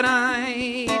freedom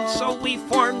denied, so we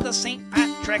formed the St.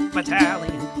 Patrick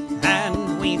Battalion,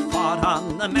 and we fought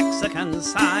on the Mexican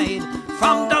side.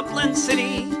 From Dublin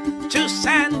City to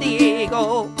San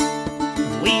Diego,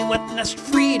 we witnessed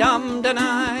freedom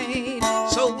denied,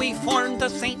 so we formed the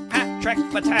St. Patrick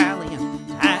Battalion,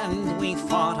 and we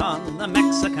fought on the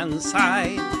Mexican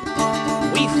side.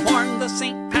 We formed the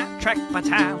St. Patrick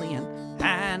Battalion,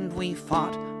 and we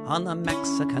fought on the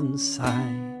Mexican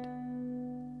side.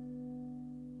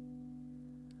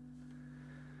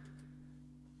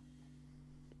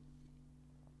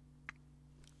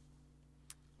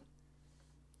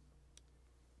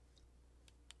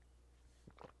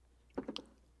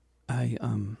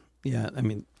 I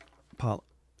mean, Paul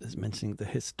is mentioning the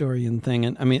historian thing,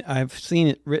 and I mean, I've seen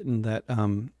it written that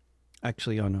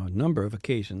actually on a number of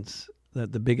occasions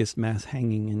that the biggest mass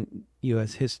hanging in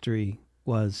U.S. history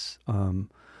was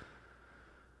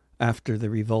after the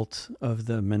revolt of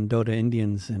the Mendota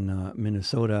Indians in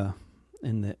Minnesota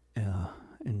in the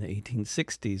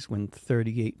 1860s, when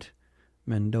 38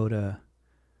 Mendota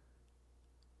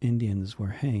Indians were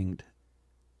hanged,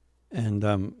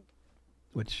 and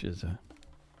which is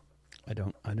I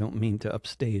don't mean to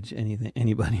upstage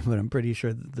anybody, but I'm pretty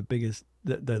sure that the biggest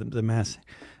the mass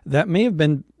that may have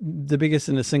been the biggest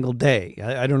in a single day.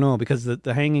 I don't know, because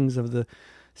the hangings of the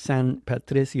San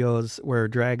Patricios were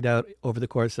dragged out over the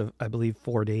course of, I believe,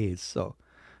 4 days. So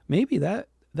maybe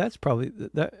that's probably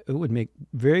that it would make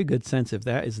very good sense if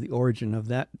that is the origin of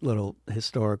that little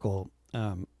historical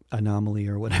anomaly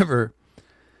or whatever.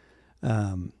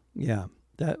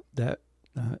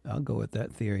 I'll go with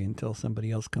that theory until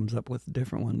somebody else comes up with a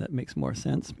different one that makes more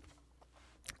sense.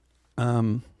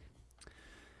 Well,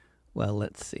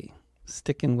 let's see.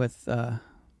 Sticking with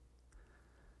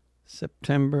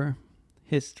September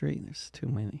history. There's too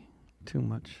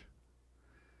much.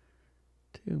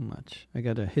 I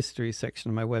got a history section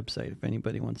on my website if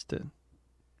anybody wants to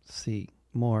see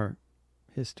more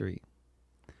history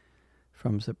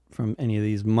from any of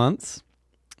these months.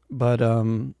 But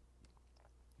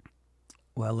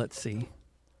well, let's see.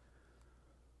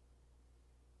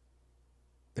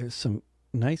 There's some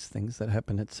nice things that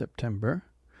happen in September.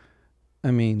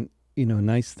 I mean,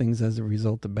 nice things as a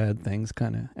result of bad things,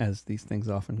 kind of as these things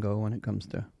often go when it comes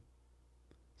to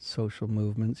social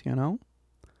movements,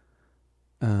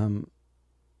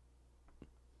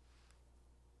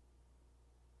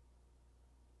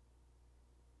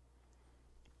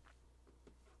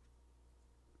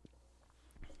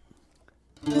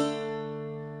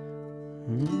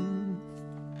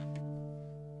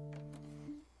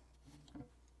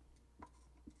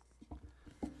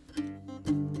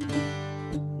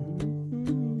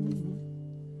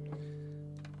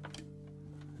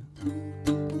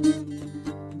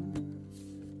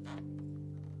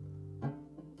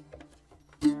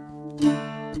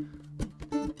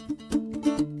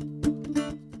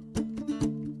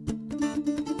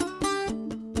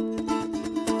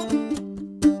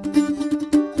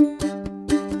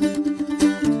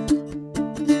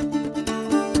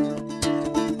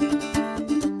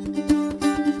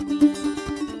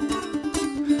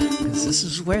 This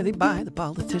is where they buy the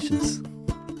politicians.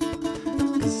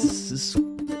 'cause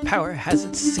power has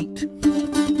its seat.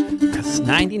 'Cause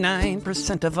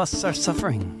 99% of us are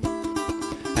suffering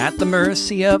at the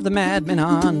mercy of the madmen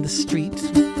on the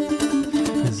street.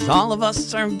 'Cause all of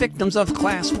us are victims of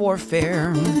class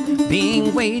warfare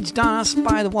being waged on us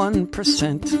by the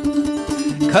 1%.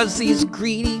 'Cause these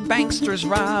greedy banksters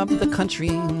rob the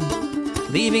country,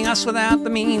 leaving us without the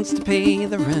means to pay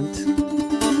the rent.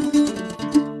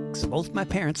 'Cause both my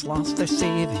parents lost their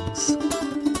savings,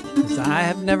 'cause I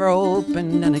have never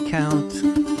opened an account.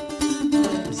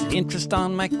 'Cause the interest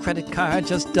on my credit card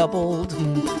just doubled,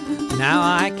 now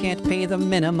I can't pay the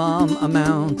minimum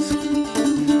amount.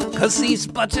 'Cause these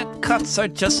budget cuts are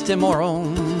just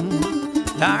immoral,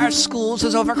 our schools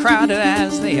as overcrowded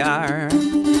as they are.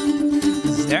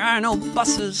 'Cause there are no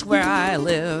buses where I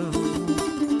live,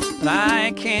 but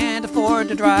I can't afford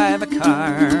to drive a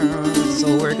car.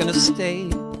 So we're gonna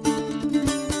stay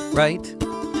right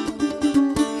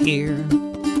here.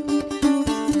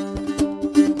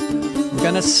 We're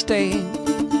gonna stay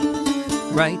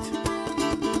right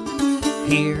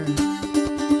here.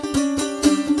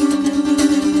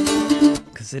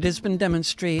 'Cause it has been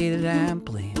demonstrated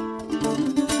amply,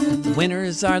 the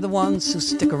winners are the ones who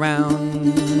stick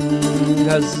around.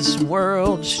 'Cause this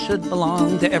world should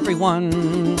belong to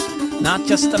everyone, not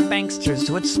just the banksters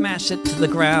who would smash it to the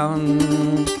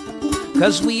ground.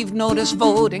 'Cause we've noticed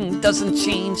voting doesn't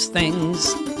change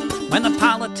things when the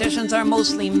politicians are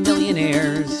mostly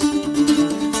millionaires.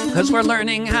 'Cause we're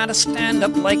learning how to stand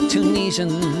up like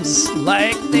Tunisians,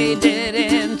 like they did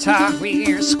in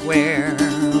Tahrir Square.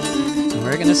 And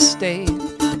we're gonna stay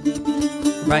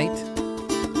right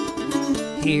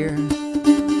here.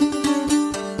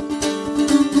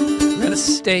 We're gonna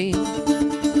stay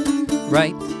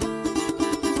right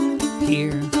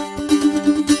here.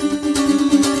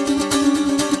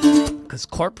 'Cause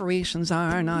corporations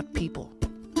are not people,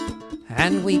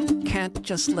 and we can't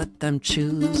just let them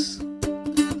choose.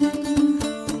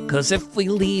 'Cause if we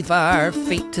leave our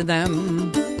fate to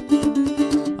them,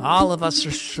 all of us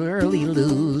will surely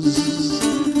lose.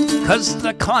 'Cause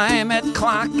the climate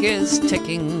clock is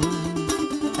ticking,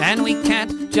 and we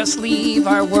can't just leave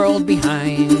our world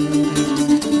behind.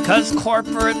 'Cause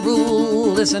corporate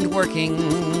rule isn't working,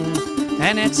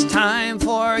 and it's time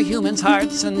for humans'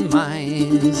 hearts and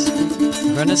minds.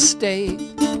 We're gonna stay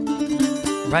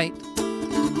right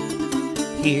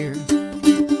here.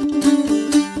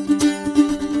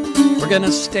 We're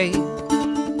gonna stay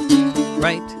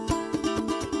right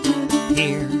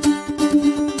here.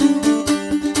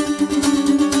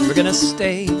 We're gonna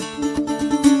stay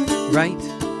right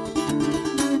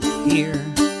here.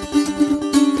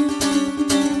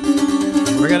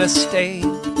 We're gonna stay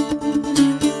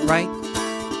right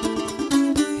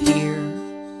here.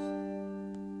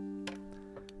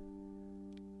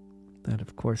 That,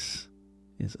 of course,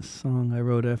 is a song I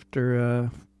wrote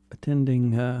after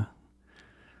attending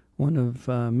one of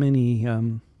many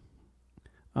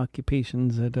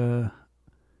occupations at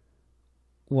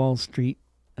Wall Street,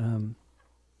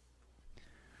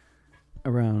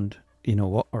 around, the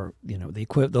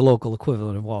local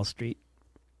equivalent of Wall Street,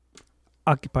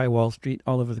 Occupy Wall Street,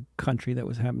 all over the country. That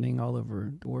was happening all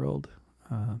over the world.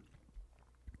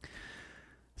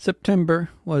 September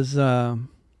was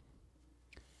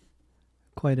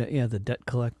quite the debt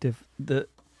collective. Of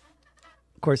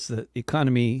course, the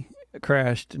economy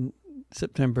crashed in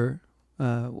September,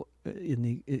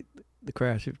 in the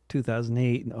crash of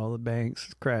 2008, and all the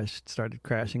banks started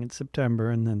crashing in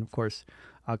September. And then, of course,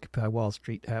 Occupy Wall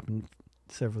Street happened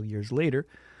several years later,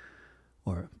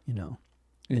 or,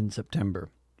 in September,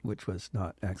 which was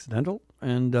not accidental.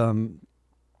 And then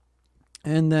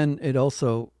it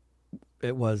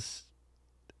was,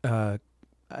 I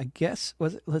guess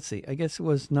it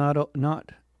was not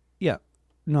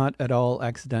at all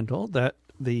accidental that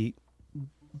the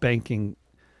banking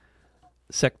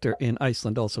sector in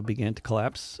Iceland also began to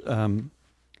collapse in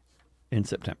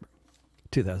September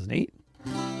 2008.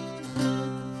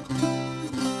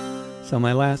 So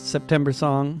my last September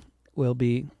song will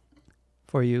be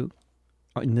for you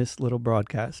in this little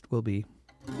broadcast will be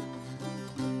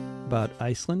about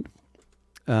Iceland,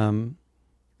 and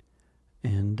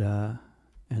the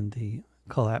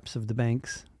collapse of the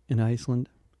banks in Iceland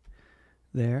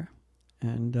there,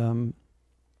 and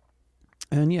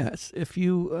yes, if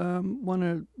you want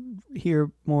to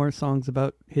hear more songs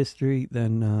about history,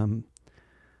 then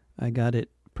I got it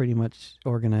pretty much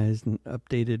organized and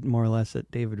updated more or less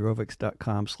at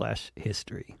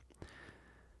davidrovics.com/history.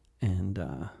 And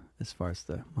as far as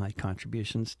my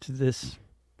contributions to this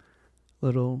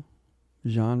little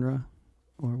genre,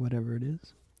 or whatever it is,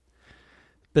 it's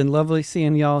been lovely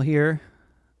seeing y'all here.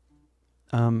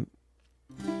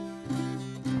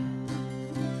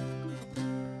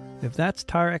 If that's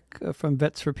Tarek from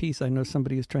Vets for Peace, I know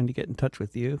somebody is trying to get in touch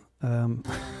with you.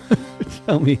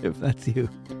 Tell me if that's you.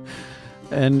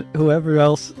 And whoever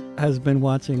else has been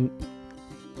watching,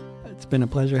 it's been a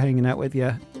pleasure hanging out with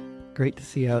you. Great to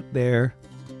see you out there.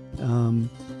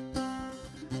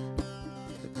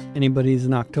 Anybody's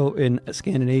in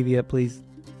Scandinavia, please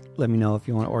let me know if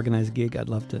you want to organize a gig. I'd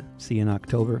love to see you in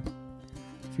October.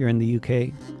 If you're in the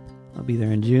UK, I'll be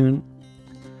there in June.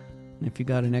 And if you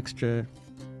got an extra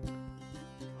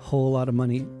whole lot of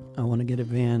money, I want to get a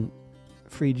van,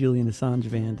 free Julian Assange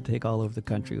van, to take all over the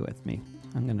country with me.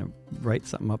 I'm going to write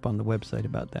something up on the website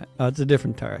about that. Oh, it's a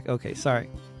different Tarek. Okay, sorry.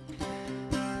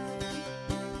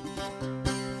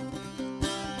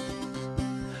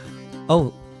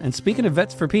 Oh, and speaking of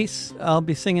Vets for Peace, I'll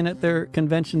be singing at their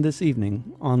convention this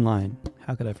evening online.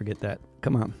 How could I forget that?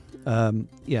 Come on.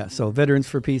 So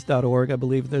veteransforpeace.org, I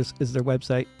believe is their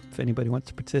website. If anybody wants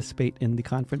to participate in the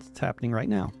conference, it's happening right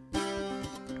now.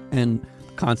 And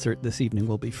the concert this evening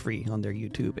will be free on their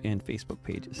YouTube and Facebook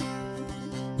pages.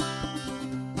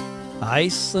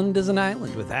 Iceland is an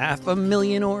island with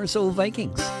 500,000 or so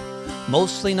Vikings,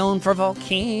 mostly known for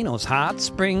volcanoes, hot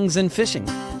springs, and fishing.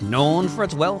 Known for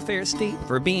its welfare state,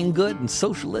 for being good and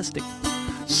socialistic.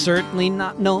 Certainly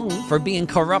not known for being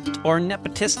corrupt or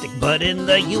nepotistic. But in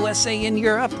the USA and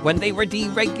Europe, when they were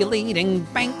deregulating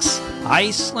banks,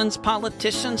 Iceland's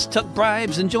politicians took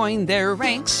bribes and joined their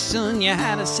ranks. Soon you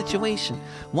had a situation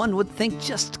one would think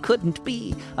just couldn't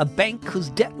be. A bank whose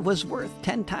debt was worth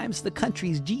 10 times the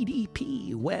country's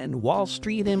GDP. When Wall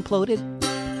Street imploded,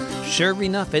 sure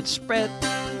enough it spread.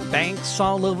 Banks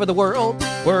all over the world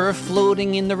were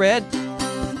floating in the red.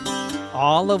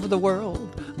 All over the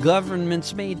world,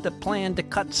 governments made the plan to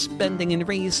cut spending and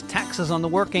raise taxes on the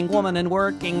working woman and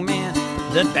working man.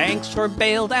 The banks were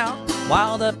bailed out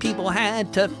while the people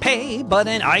had to pay. But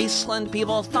in Iceland,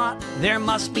 people thought there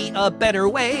must be a better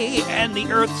way. And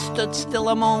the earth stood still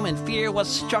a moment. Fear was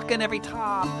struck in every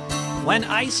top. When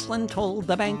Iceland told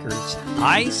the bankers,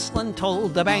 Iceland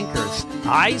told the bankers,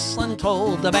 Iceland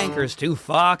told the bankers to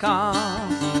fuck off.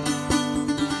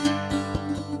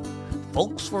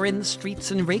 Folks were in the streets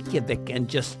in Reykjavik and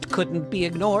just couldn't be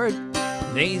ignored.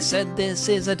 They said this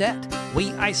is a debt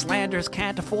we Icelanders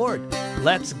can't afford.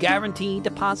 Let's guarantee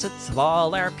deposits of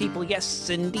all our people, yes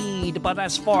indeed. But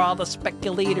as for all the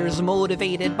speculators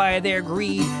motivated by their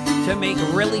greed to make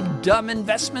really dumb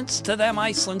investments, to them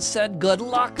Iceland said good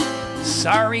luck.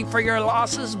 Sorry for your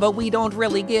losses, but we don't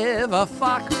really give a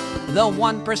fuck. The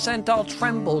 1% all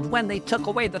trembled when they took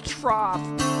away the trough.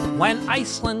 When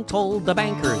Iceland told the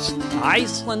bankers,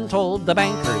 Iceland told the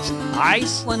bankers,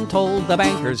 Iceland told the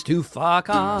bankers to fuck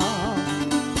off.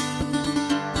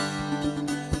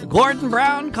 Gordon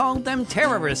Brown called them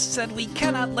terrorists, said we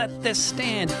cannot let this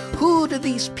stand. Who do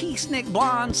these peacenik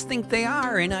blondes think they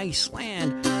are in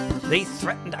Iceland? They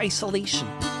threatened isolation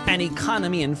and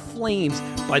economy in flames,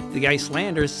 but the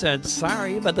Icelanders said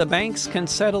sorry, but the banks can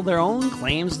settle their own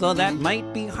claims, though that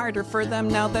might be harder for them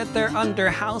now that they're under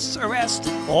house arrest,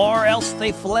 or else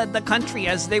they fled the country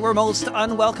as they were most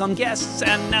unwelcome guests,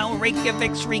 and now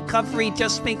Reykjavik's recovery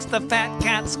just makes the fat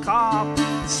cats cough.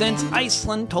 Since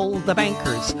Iceland told the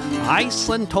bankers,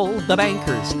 Iceland told the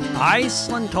bankers,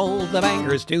 Iceland told the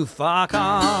bankers to fuck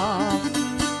off.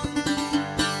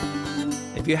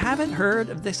 If you haven't heard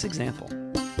of this example,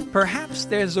 perhaps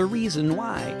there's a reason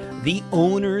why the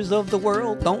owners of the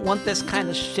world don't want this kind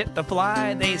of shit to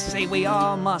fly. They say we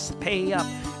all must pay up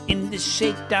in this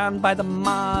shakedown by the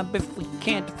mob if we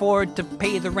can't afford to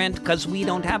pay the rent cause we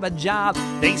don't have a job.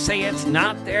 They say it's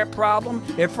not their problem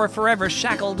if we're forever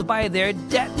shackled by their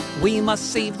debt. We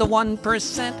must save the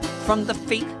 1% from the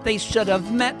fate they should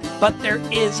have met. But there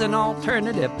is an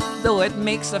alternative, though it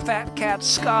makes the fat cat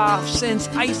scoff. Since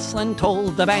Iceland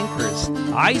told the bankers,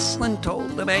 Iceland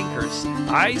told the bankers,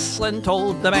 Iceland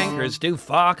told the bankers to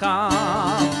fuck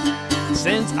off.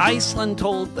 Since Iceland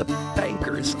told the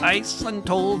bankers, Iceland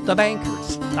told the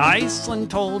bankers,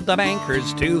 Iceland told the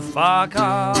bankers to fuck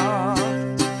off.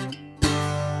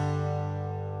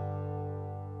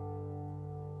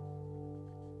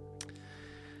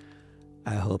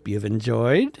 I hope you've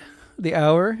enjoyed the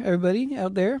hour, everybody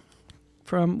out there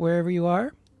from wherever you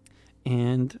are.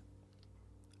 And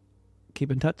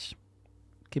keep in touch.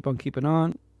 Keep on keeping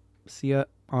on. See ya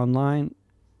online.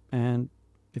 And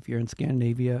if you're in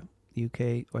Scandinavia,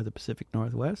 UK, or the Pacific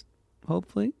Northwest,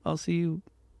 hopefully I'll see you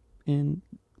in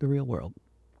the real world.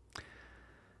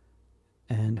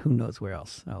 And who knows where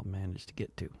else I'll manage to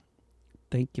get to.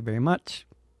 Thank you very much.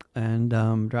 And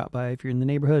drop by if you're in the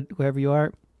neighborhood, whoever you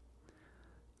are.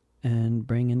 And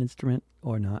bring an instrument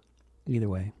or not. Either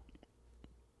way.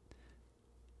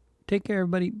 Take care,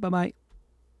 everybody. Bye-bye.